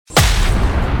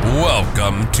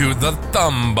Welcome to the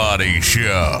Thumb Body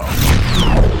Show,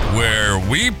 where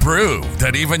we prove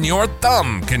that even your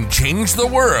thumb can change the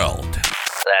world.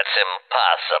 That's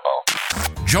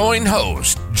impossible. Join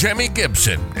host Jimmy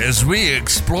Gibson as we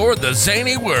explore the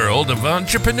zany world of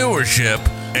entrepreneurship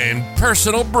and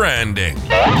personal branding.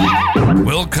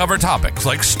 We'll cover topics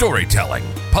like storytelling,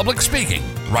 public speaking,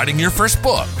 writing your first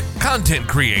book, content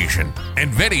creation,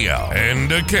 and video. And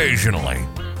occasionally,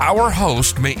 our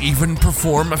host may even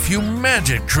perform a few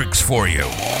magic tricks for you.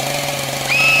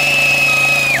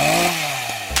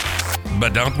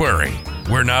 But don't worry,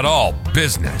 we're not all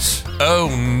business. Oh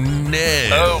no.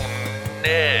 Oh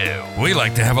no. We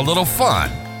like to have a little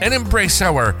fun and embrace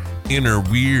our inner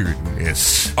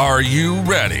weirdness. Are you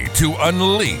ready to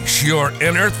unleash your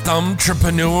inner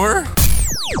thumbtrepreneur?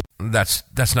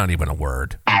 That's not even a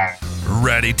word.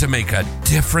 Ready to make a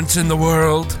difference in the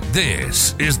world?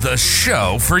 This is the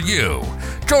show for you.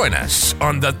 Join us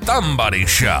on the Thumb Body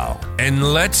Show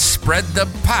and let's spread the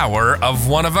power of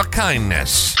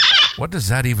one-of-a-kindness. What does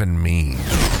that even mean?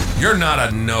 You're not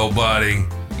a nobody.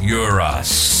 You're a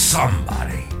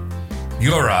somebody.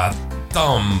 You're a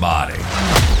thumb body.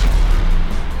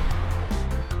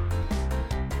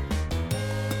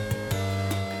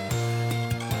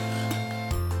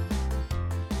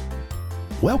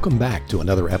 Welcome back to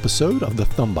another episode of The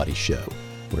Thumb Body Show,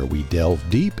 where we delve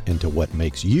deep into what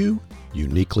makes you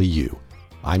uniquely you.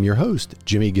 I'm your host,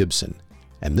 Jimmy Gibson,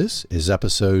 and this is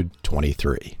episode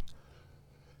 23.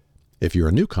 If you're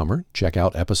a newcomer, check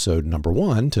out episode number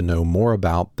 1 to know more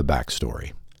about the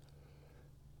backstory.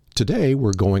 Today,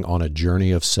 we're going on a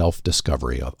journey of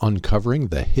self-discovery, of uncovering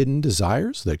the hidden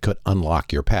desires that could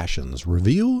unlock your passions,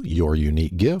 reveal your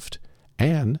unique gift,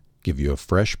 and give you a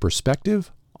fresh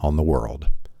perspective on the world.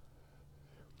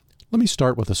 Let me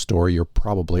start with a story you're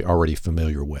probably already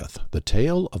familiar with, the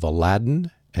tale of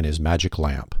Aladdin and his magic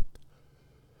lamp.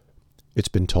 It's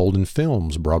been told in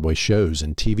films, Broadway shows,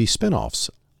 and TV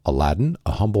spin-offs. Aladdin,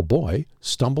 a humble boy,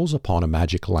 stumbles upon a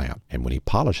magic lamp, and when he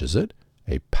polishes it,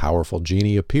 a powerful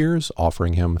genie appears,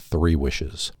 offering him 3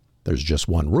 wishes. There's just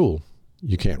one rule.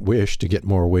 You can't wish to get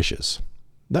more wishes.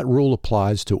 That rule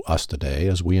applies to us today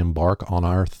as we embark on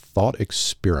our thought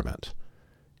experiment.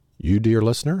 You, dear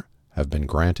listener, have been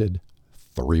granted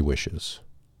 3 wishes.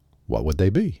 What would they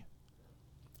be?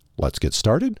 Let's get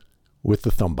started with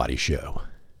the Thumb Body Show.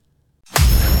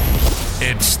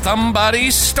 It's Thumb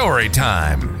Body's story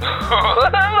time.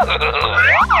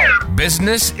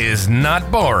 Business is not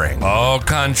boring. Au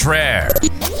contraire.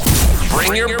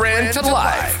 Bring your brand to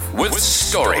life with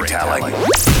storytelling.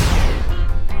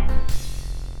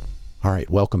 All right,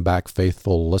 welcome back,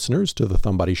 faithful listeners, to the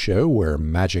Thumb Body Show, where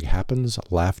magic happens,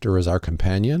 laughter is our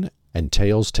companion, and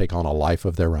tales take on a life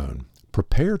of their own.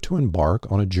 Prepare to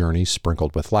embark on a journey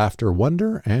sprinkled with laughter,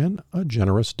 wonder, and a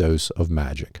generous dose of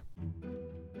magic.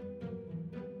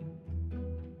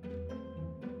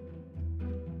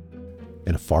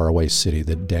 In a faraway city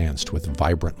that danced with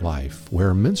vibrant life,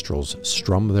 where minstrels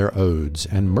strummed their odes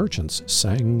and merchants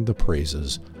sang the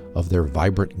praises of their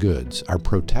vibrant goods, our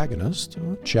protagonist,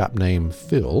 a chap named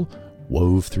Phil,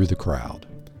 wove through the crowd.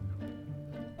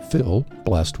 Phil,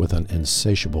 blessed with an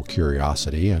insatiable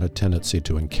curiosity and a tendency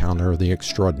to encounter the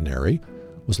extraordinary,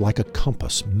 was like a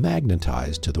compass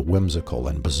magnetized to the whimsical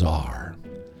and bizarre.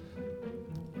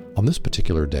 On this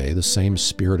particular day, the same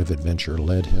spirit of adventure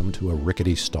led him to a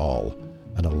rickety stall,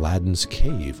 an Aladdin's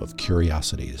cave of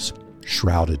curiosities,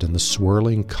 shrouded in the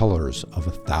swirling colors of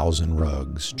 1,000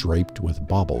 rugs, draped with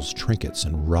baubles, trinkets,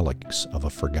 and relics of a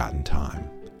forgotten time.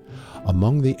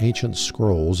 Among the ancient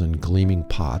scrolls and gleaming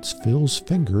pots, Phil's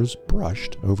fingers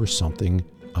brushed over something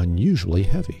unusually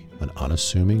heavy, an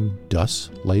unassuming,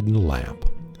 dust-laden lamp.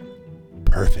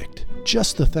 Perfect.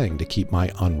 Just the thing to keep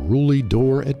my unruly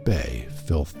door at bay,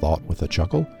 Phil thought with a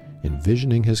chuckle,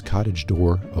 envisioning his cottage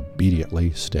door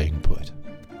obediently staying put.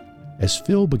 As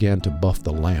Phil began to buff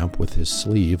the lamp with his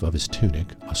sleeve of his tunic,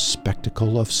 a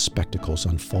spectacle of spectacles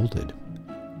unfolded.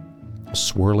 A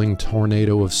swirling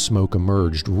tornado of smoke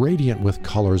emerged, radiant with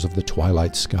colors of the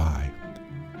twilight sky.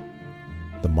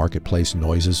 The marketplace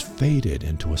noises faded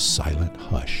into a silent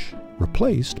hush,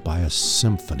 replaced by a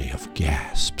symphony of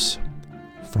gasps.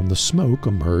 From the smoke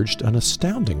emerged an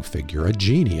astounding figure, a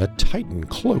genie, a titan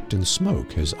cloaked in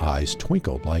smoke. His eyes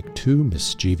twinkled like 2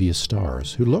 mischievous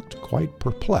stars, who looked quite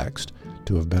perplexed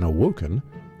to have been awoken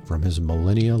from his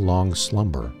millennia-long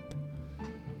slumber.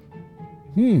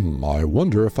 I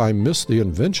wonder if I missed the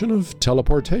invention of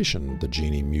teleportation, the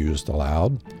genie mused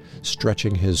aloud,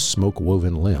 stretching his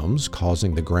smoke-woven limbs,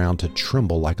 causing the ground to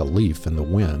tremble like a leaf in the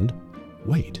wind.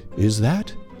 Wait, is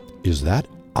that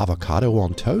avocado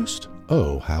on toast?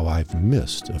 Oh, how I've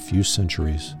missed a few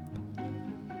centuries.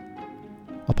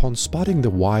 Upon spotting the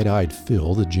wide-eyed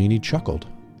Phil, the genie chuckled,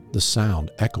 the sound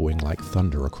echoing like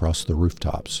thunder across the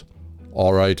rooftops.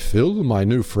 All right, Phil, my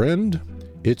new friend,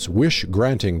 it's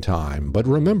wish-granting time, but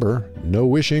remember, no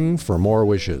wishing for more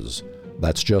wishes.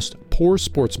 That's just poor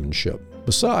sportsmanship.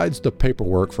 Besides, the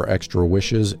paperwork for extra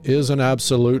wishes is an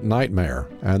absolute nightmare,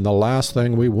 and the last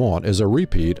thing we want is a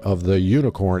repeat of the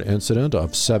unicorn incident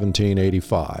of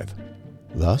 1785.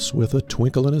 Thus, with a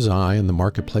twinkle in his eye and the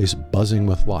marketplace buzzing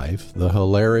with life, the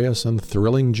hilarious and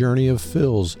thrilling journey of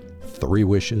Phil's 3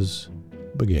 wishes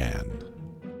began.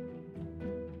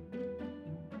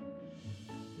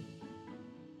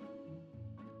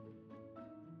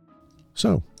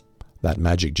 So, that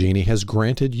magic genie has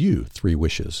granted you 3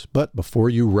 wishes, but before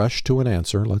you rush to an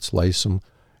answer, let's lay some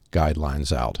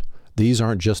guidelines out. These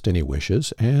aren't just any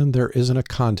wishes, and there isn't a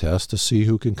contest to see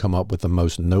who can come up with the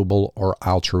most noble or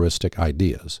altruistic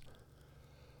ideas.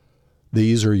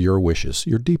 These are your wishes,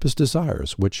 your deepest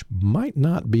desires, which might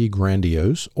not be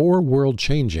grandiose or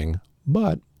world-changing,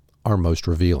 but are most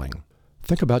revealing.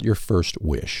 Think about your first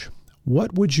wish.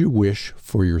 What would you wish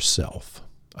for yourself?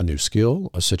 A new skill,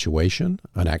 a situation,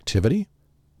 an activity,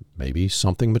 maybe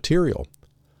something material.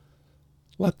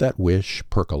 Let that wish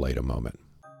percolate a moment.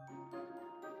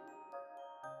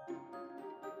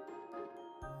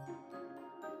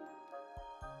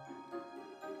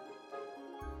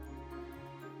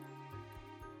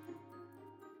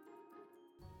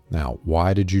 Now,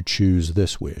 why did you choose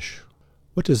this wish?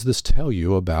 What does this tell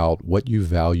you about what you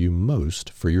value most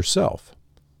for yourself?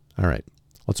 All right,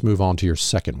 let's move on to your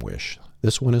second wish.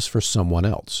 This one is for someone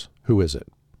else. Who is it?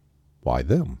 Why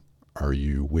them? Are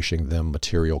you wishing them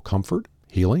material comfort,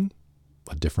 healing,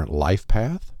 a different life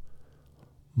path?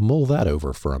 Mull that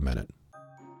over for a minute.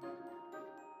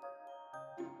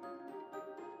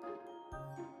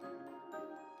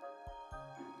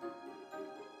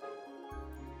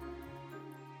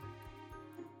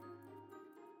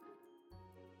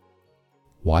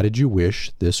 Why did you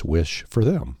wish this wish for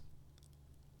them?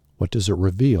 What does it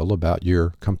reveal about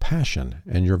your compassion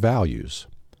and your values?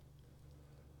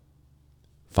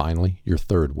 Finally, your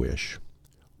third wish.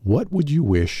 What would you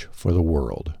wish for the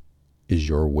world? Is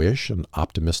your wish an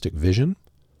optimistic vision?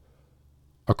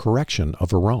 A correction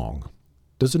of a wrong?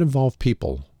 Does it involve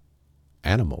people,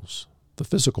 animals, the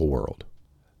physical world?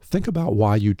 Think about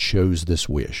why you chose this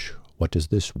wish. What does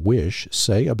this wish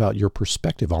say about your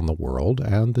perspective on the world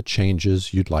and the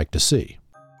changes you'd like to see?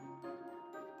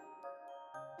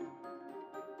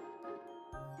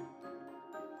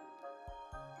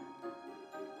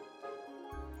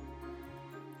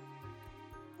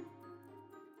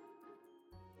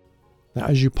 Now,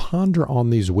 as you ponder on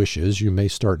these wishes, you may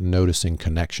start noticing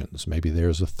connections. Maybe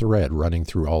there's a thread running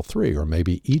through all 3, or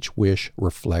maybe each wish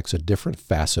reflects a different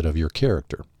facet of your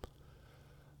character.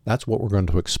 That's what we're going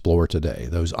to explore today,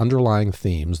 those underlying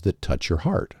themes that touch your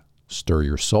heart, stir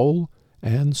your soul,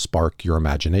 and spark your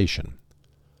imagination.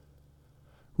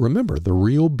 Remember, the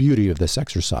real beauty of this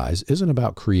exercise isn't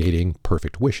about creating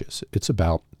perfect wishes. It's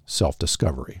about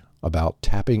self-discovery, about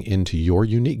tapping into your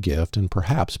unique gift and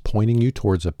perhaps pointing you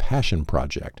towards a passion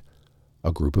project,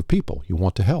 a group of people you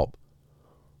want to help,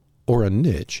 or a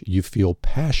niche you feel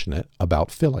passionate about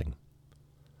filling.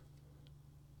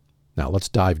 Now let's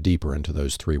dive deeper into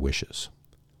those 3 wishes.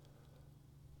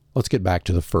 Let's get back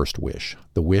to the first wish,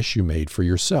 the wish you made for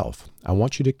yourself. I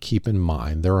want you to keep in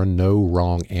mind there are no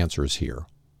wrong answers here.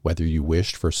 Whether you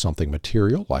wished for something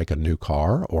material like a new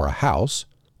car or a house,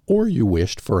 or you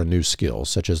wished for a new skill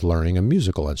such as learning a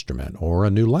musical instrument or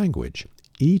a new language,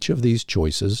 each of these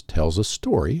choices tells a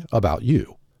story about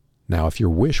you. Now, if your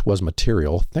wish was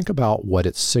material, think about what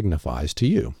it signifies to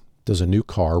you. Does a new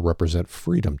car represent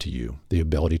freedom to you, the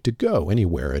ability to go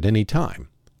anywhere at any time?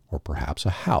 Or perhaps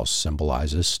a house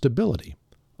symbolizes stability,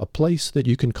 a place that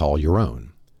you can call your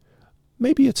own.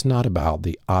 Maybe it's not about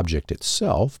the object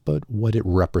itself, but what it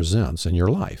represents in your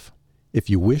life.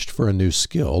 If you wished for a new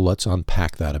skill, let's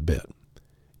unpack that a bit.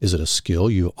 Is it a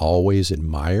skill you've always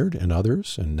admired in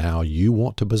others and now you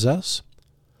want to possess?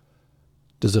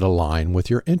 Does it align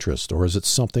with your interest, or is it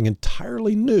something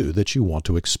entirely new that you want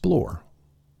to explore?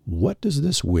 What does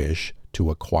this wish to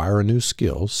acquire a new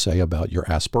skill say about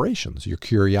your aspirations, your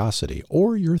curiosity,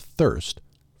 or your thirst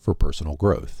for personal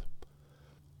growth?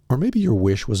 Or maybe your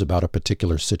wish was about a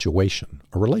particular situation,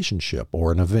 a relationship,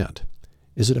 or an event.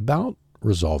 Is it about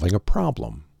resolving a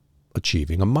problem,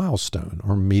 achieving a milestone,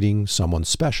 or meeting someone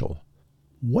special?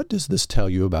 What does this tell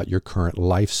you about your current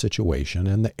life situation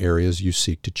and the areas you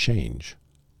seek to change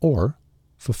or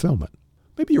fulfillment?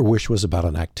 Maybe your wish was about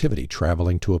an activity,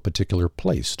 traveling to a particular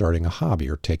place, starting a hobby,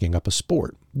 or taking up a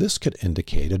sport. This could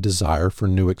indicate a desire for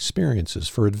new experiences,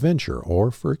 for adventure, or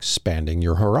for expanding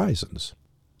your horizons.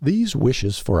 These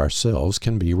wishes for ourselves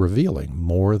can be revealing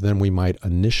more than we might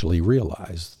initially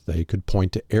realize. They could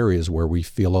point to areas where we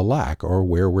feel a lack or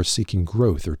where we're seeking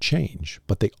growth or change,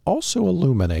 but they also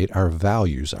illuminate our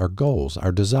values, our goals,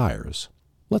 our desires.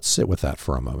 Let's sit with that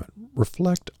for a moment.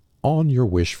 Reflect on your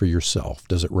wish for yourself.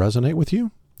 Does it resonate with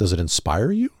you? Does it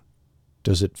inspire you?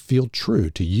 Does it feel true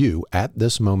to you at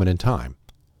this moment in time?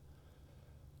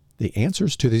 The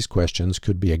answers to these questions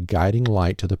could be a guiding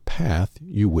light to the path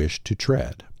you wish to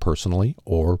tread, personally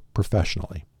or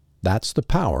professionally. That's the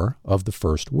power of the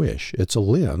first wish. It's a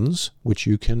lens which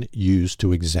you can use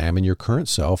to examine your current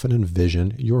self and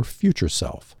envision your future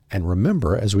self. And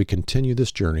remember, as we continue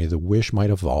this journey, the wish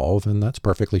might evolve, and that's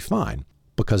perfectly fine.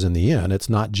 Because in the end, it's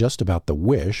not just about the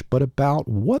wish, but about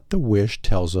what the wish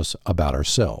tells us about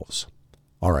ourselves.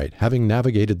 All right, having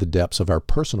navigated the depths of our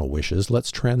personal wishes, let's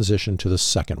transition to the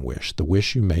second wish, the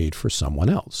wish you made for someone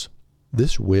else.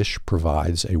 This wish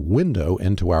provides a window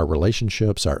into our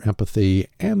relationships, our empathy,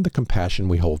 and the compassion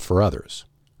we hold for others.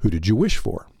 Who did you wish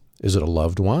for? Is it a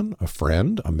loved one, a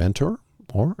friend, a mentor,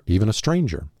 or even a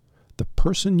stranger? The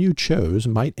person you chose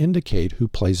might indicate who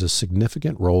plays a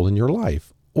significant role in your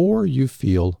life, or you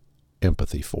feel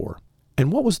empathy for.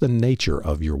 And what was the nature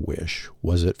of your wish?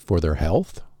 Was it for their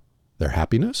health, their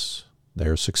happiness,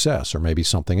 their success, or maybe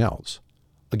something else?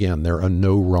 Again, there are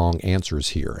no wrong answers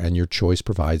here, and your choice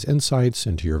provides insights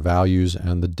into your values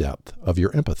and the depth of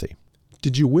your empathy.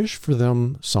 Did you wish for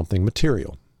them something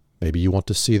material? Maybe you want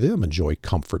to see them enjoy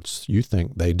comforts you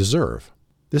think they deserve.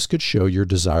 This could show your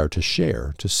desire to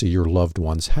share, to see your loved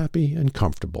ones happy and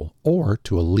comfortable, or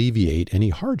to alleviate any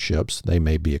hardships they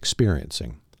may be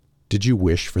experiencing. Did you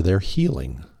wish for their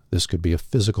healing? This could be a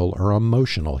physical or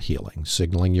emotional healing,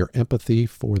 signaling your empathy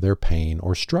for their pain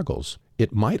or struggles.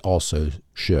 It might also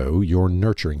show your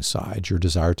nurturing side, your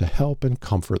desire to help and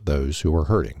comfort those who are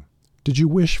hurting. Did you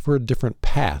wish for a different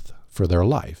path for their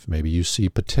life? Maybe you see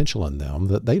potential in them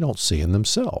that they don't see in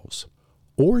themselves,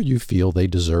 or you feel they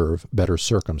deserve better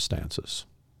circumstances.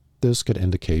 This could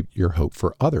indicate your hope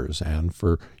for others and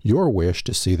for your wish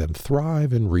to see them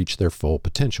thrive and reach their full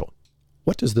potential.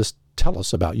 What does this tell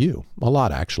us about you? A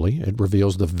lot, actually. It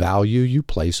reveals the value you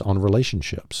place on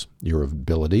relationships, your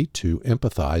ability to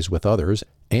empathize with others,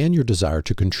 and your desire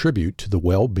to contribute to the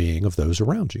well-being of those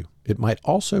around you. It might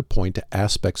also point to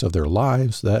aspects of their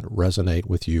lives that resonate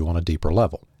with you on a deeper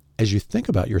level. As you think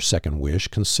about your second wish,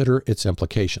 consider its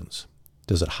implications.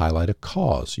 Does it highlight a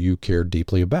cause you care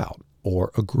deeply about,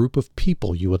 or a group of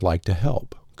people you would like to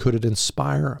help? Could it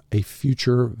inspire a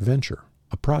future venture,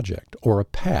 a project, or a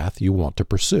path you want to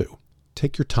pursue?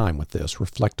 Take your time with this.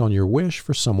 Reflect on your wish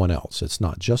for someone else. It's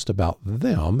not just about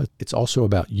them, it's also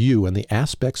about you and the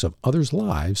aspects of others'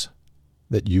 lives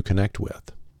that you connect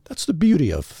with. That's the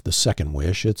beauty of the second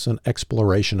wish. It's an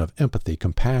exploration of empathy,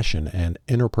 compassion, and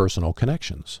interpersonal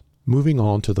connections. Moving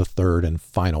on to the third and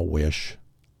final wish,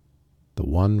 the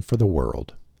one for the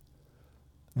world.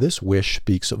 This wish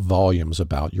speaks volumes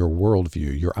about your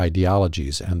worldview, your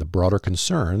ideologies, and the broader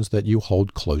concerns that you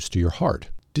hold close to your heart.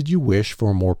 Did you wish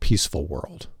for a more peaceful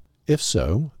world? If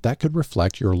so, that could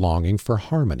reflect your longing for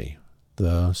harmony,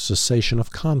 the cessation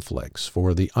of conflicts,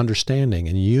 for the understanding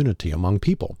and unity among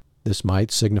people. This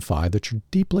might signify that you're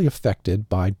deeply affected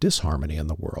by disharmony in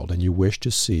the world and you wish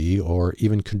to see or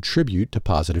even contribute to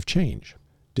positive change.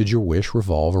 Did your wish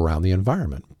revolve around the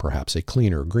environment, perhaps a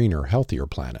cleaner, greener, healthier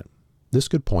planet? This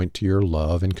could point to your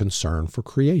love and concern for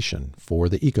creation, for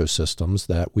the ecosystems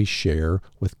that we share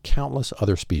with countless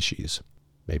other species.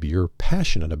 Maybe you're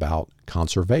passionate about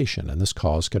conservation, and this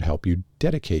cause could help you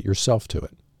dedicate yourself to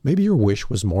it. Maybe your wish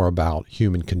was more about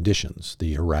human conditions,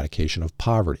 the eradication of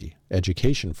poverty,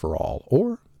 education for all,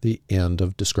 or the end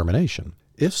of discrimination.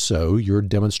 If so, you're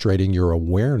demonstrating your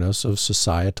awareness of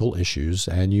societal issues,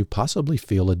 and you possibly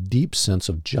feel a deep sense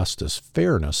of justice,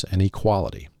 fairness, and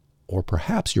equality. Or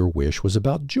perhaps your wish was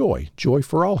about joy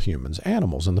for all humans,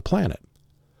 animals, and the planet.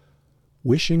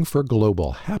 Wishing for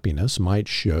global happiness might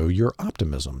show your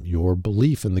optimism, your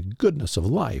belief in the goodness of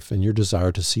life, and your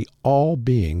desire to see all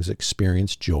beings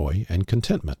experience joy and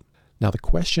contentment. Now, the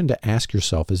question to ask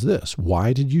yourself is this: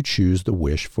 why did you choose the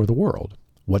wish for the world?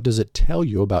 What does it tell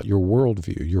you about your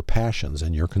worldview, your passions,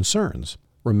 and your concerns?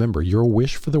 Remember, your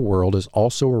wish for the world is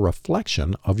also a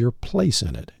reflection of your place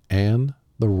in it and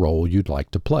the role you'd like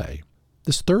to play.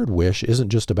 This third wish isn't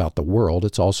just about the world,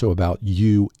 it's also about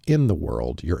you in the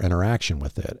world, your interaction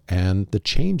with it, and the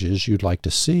changes you'd like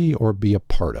to see or be a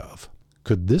part of.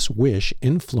 Could this wish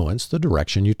influence the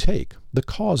direction you take? the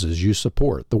causes you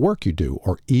support, the work you do,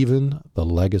 or even the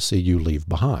legacy you leave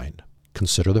behind.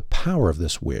 Consider the power of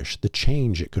this wish, the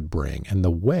change it could bring, and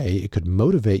the way it could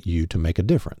motivate you to make a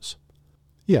difference.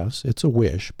 Yes, it's a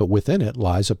wish, but within it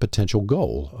lies a potential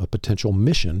goal, a potential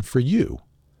mission for you.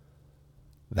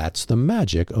 That's the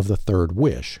magic of the third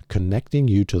wish, connecting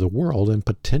you to the world and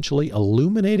potentially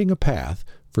illuminating a path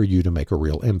for you to make a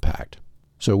real impact.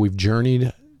 So we've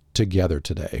journeyed together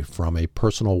today from a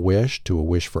personal wish to a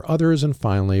wish for others and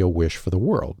finally a wish for the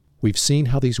world. We've seen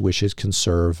how these wishes can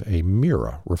serve a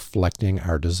mirror reflecting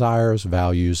our desires,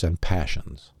 values, and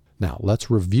passions. Now, let's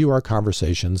review our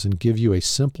conversations and give you a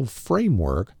simple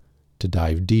framework to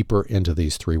dive deeper into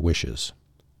these three wishes.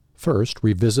 First,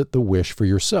 revisit the wish for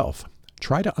yourself.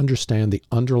 Try to understand the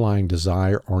underlying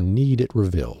desire or need it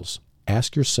reveals.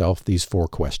 Ask yourself these 4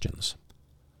 questions.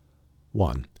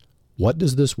 1. What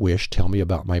does this wish tell me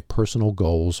about my personal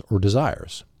goals or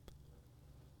desires?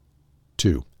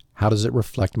 2. How does it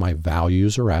reflect my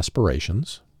values or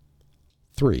aspirations?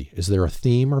 3. Is there a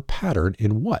theme or pattern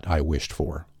in what I wished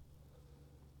for?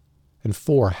 And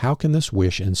 4. How can this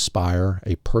wish inspire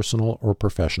a personal or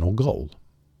professional goal?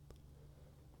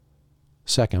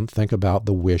 Second, think about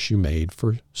the wish you made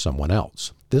for someone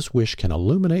else. This wish can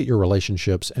illuminate your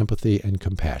relationships, empathy, and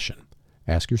compassion.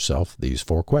 Ask yourself these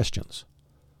 4 questions.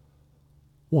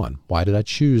 1. Why did I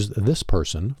choose this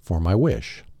person for my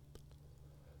wish?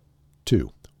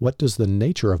 2. What does the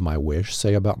nature of my wish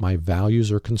say about my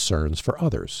values or concerns for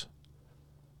others?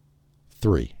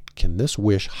 3. Can this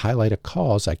wish highlight a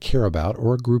cause I care about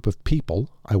or a group of people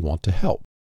I want to help?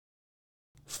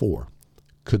 4.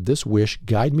 Could this wish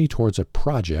guide me towards a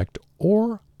project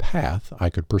or path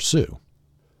I could pursue?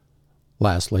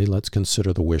 Lastly, let's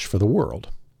consider the wish for the world.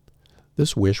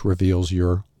 This wish reveals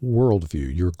your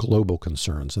worldview, your global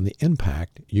concerns, and the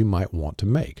impact you might want to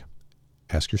make.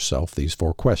 Ask yourself these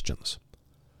 4 questions.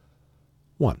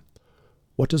 1.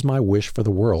 What does my wish for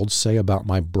the world say about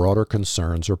my broader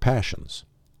concerns or passions?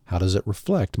 How does it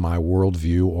reflect my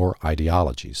worldview or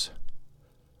ideologies?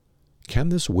 Can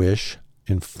this wish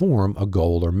inform a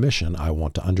goal or mission I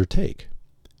want to undertake?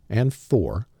 And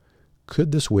 4.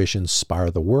 Could this wish inspire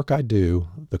the work I do,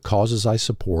 the causes I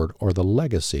support, or the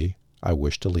legacy I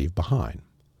wish to leave behind?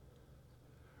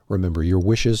 Remember, your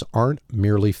wishes aren't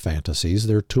merely fantasies,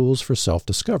 they're tools for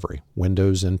self-discovery,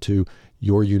 windows into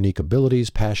your unique abilities,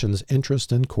 passions,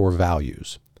 interests, and core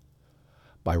values.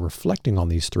 By reflecting on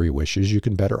these 3 wishes, you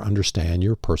can better understand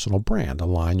your personal brand,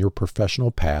 align your professional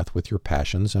path with your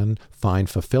passions, and find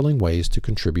fulfilling ways to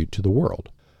contribute to the world.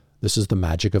 This is the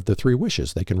magic of the 3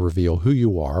 wishes. They can reveal who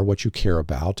you are, what you care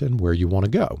about, and where you want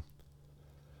to go.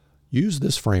 Use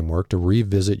this framework to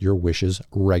revisit your wishes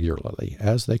regularly,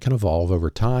 as they can evolve over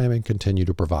time and continue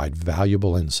to provide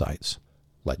valuable insights.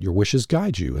 Let your wishes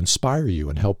guide you, inspire you,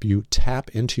 and help you tap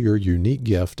into your unique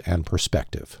gift and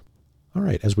perspective. All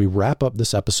right, as we wrap up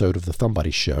this episode of The Thumb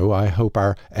Buddy Show, I hope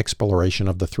our exploration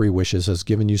of the 3 wishes has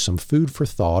given you some food for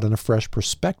thought and a fresh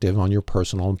perspective on your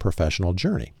personal and professional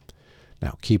journey.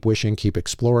 Now, keep wishing, keep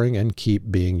exploring, and keep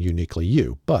being uniquely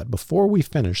you. But before we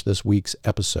finish this week's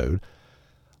episode,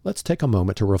 let's take a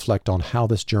moment to reflect on how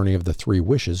this journey of the 3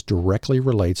 wishes directly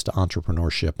relates to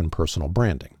entrepreneurship and personal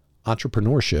branding.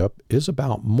 Entrepreneurship is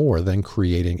about more than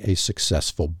creating a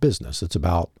successful business. It's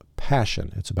about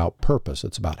passion. It's about purpose.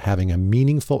 It's about having a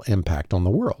meaningful impact on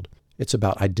the world. It's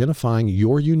about identifying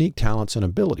your unique talents and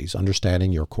abilities,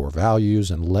 understanding your core values,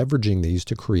 and leveraging these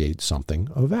to create something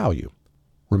of value.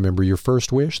 Remember your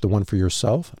first wish, the one for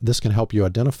yourself? This can help you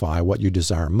identify what you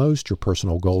desire most, your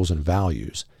personal goals and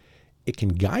values. It can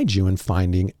guide you in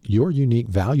finding your unique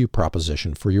value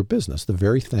proposition for your business, the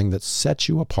very thing that sets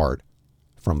you apart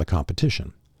from the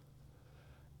competition.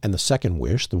 And the second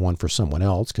wish, the one for someone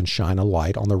else, can shine a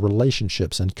light on the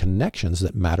relationships and connections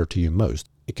that matter to you most.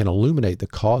 It can illuminate the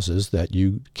causes that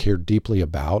you care deeply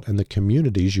about and the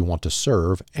communities you want to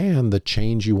serve and the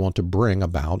change you want to bring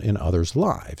about in others'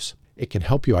 lives. It can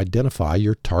help you identify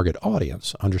your target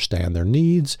audience, understand their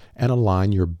needs, and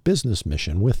align your business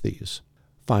mission with these.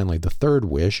 Finally, the third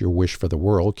wish, your wish for the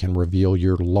world, can reveal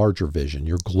your larger vision,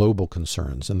 your global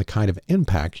concerns, and the kind of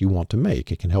impact you want to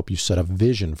make. It can help you set a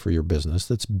vision for your business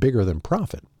that's bigger than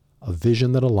profit, a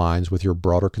vision that aligns with your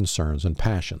broader concerns and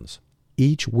passions.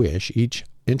 Each wish, each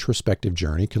introspective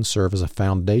journey can serve as a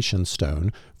foundation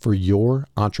stone for your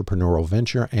entrepreneurial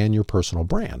venture and your personal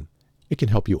brand. It can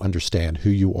help you understand who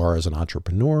you are as an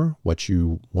entrepreneur, what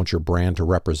you want your brand to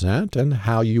represent, and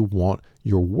how you want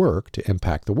your work to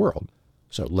impact the world.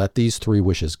 So let these 3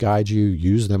 wishes guide you.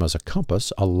 Use them as a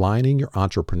compass, aligning your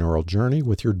entrepreneurial journey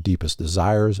with your deepest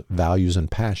desires, values, and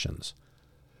passions.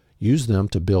 Use them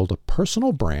to build a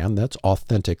personal brand that's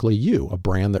authentically you, a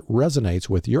brand that resonates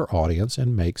with your audience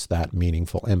and makes that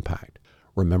meaningful impact.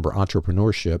 Remember,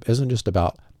 entrepreneurship isn't just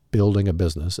about building a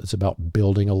business, it's about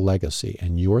building a legacy,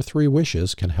 and your 3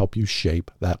 wishes can help you shape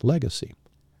that legacy.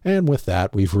 And with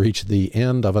that, we've reached the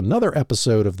end of another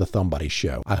episode of The Thumb Buddy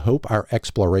Show. I hope our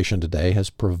exploration today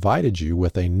has provided you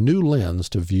with a new lens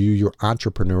to view your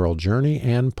entrepreneurial journey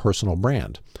and personal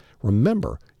brand.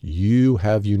 Remember, you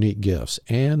have unique gifts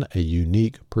and a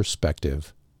unique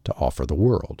perspective to offer the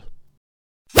world.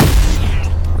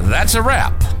 That's a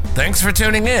wrap. Thanks for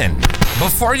tuning in.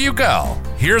 Before you go,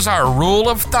 here's our rule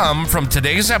of thumb from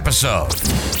today's episode.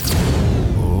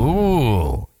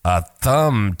 Ooh, a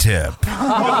thumb tip.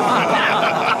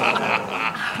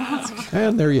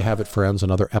 And there you have it, friends,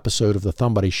 another episode of The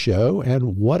Thumb Buddy Show,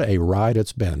 and what a ride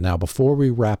it's been. Now, before we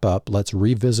wrap up, let's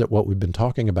revisit what we've been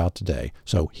talking about today.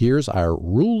 So here's our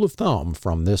rule of thumb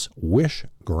from this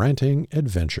wish-granting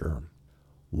adventure.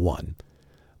 1.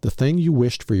 The thing you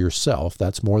wished for yourself,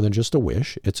 that's more than just a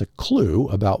wish. It's a clue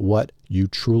about what you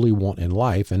truly want in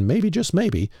life, and maybe, just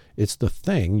maybe, it's the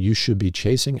thing you should be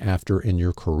chasing after in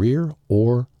your career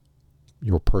or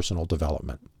your personal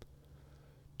development.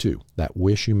 2, that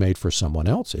wish you made for someone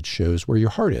else, it shows where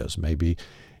your heart is. Maybe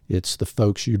it's the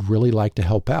folks you'd really like to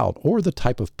help out, or the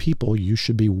type of people you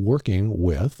should be working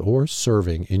with or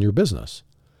serving in your business.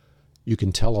 You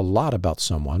can tell a lot about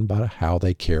someone by how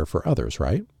they care for others,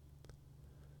 right?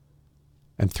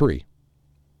 And 3,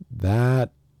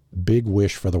 that big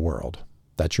wish for the world.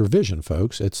 That's your vision,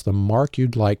 folks. It's the mark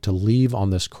you'd like to leave on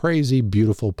this crazy,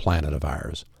 beautiful planet of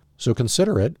ours. So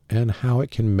consider it and how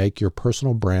it can make your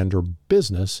personal brand or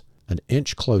business an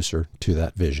inch closer to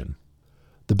that vision.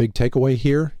 The big takeaway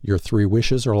here, your 3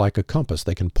 wishes are like a compass.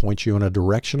 They can point you in a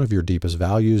direction of your deepest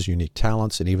values, unique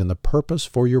talents, and even the purpose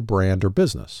for your brand or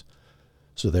business.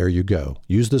 So there you go.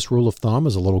 Use this rule of thumb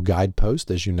as a little guidepost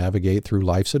as you navigate through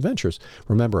life's adventures.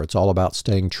 Remember, it's all about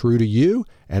staying true to you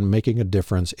and making a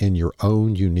difference in your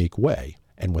own unique way.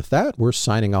 And with that, we're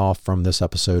signing off from this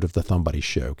episode of The Thumb Buddy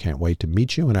Show. Can't wait to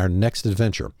meet you in our next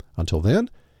adventure. Until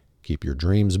then, keep your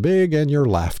dreams big and your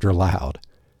laughter loud.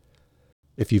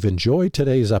 If you've enjoyed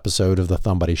today's episode of The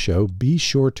Thumb Buddy Show, be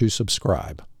sure to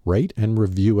subscribe, rate, and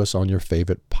review us on your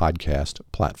favorite podcast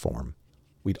platform.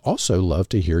 We'd also love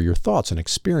to hear your thoughts and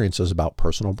experiences about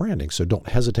personal branding, so don't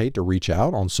hesitate to reach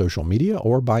out on social media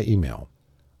or by email.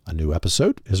 A new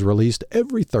episode is released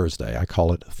every Thursday. I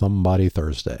call it Thumb Buddy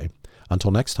Thursday.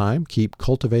 Until next time, keep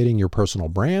cultivating your personal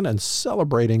brand and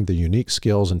celebrating the unique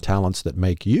skills and talents that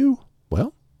make you,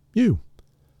 well, you.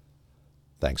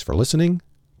 Thanks for listening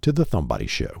to The Thumb Buddy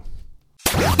Show.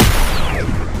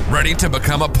 Ready to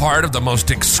become a part of the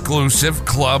most exclusive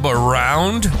club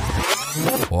around?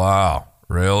 Wow,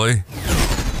 really?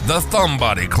 The Thumb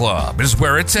Buddy Club is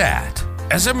where it's at.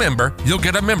 As a member, you'll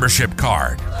get a membership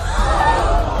card.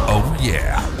 Oh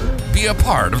yeah. Be a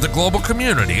part of the global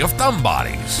community of Thumb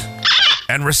Buddies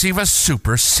and receive a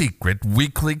super secret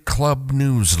weekly club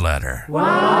newsletter.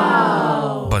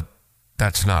 Wow. But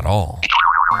that's not all.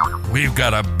 We've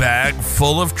got a bag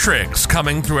full of tricks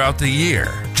coming throughout the year.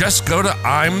 Just go to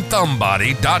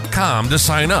I'mThumbBuddy.com to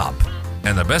sign up.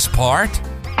 And the best part?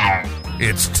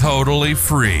 It's totally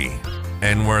free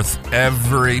and worth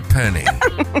every penny.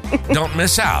 Don't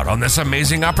miss out on this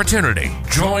amazing opportunity.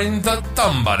 Join the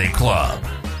Thumb Buddy Club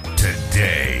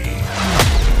today.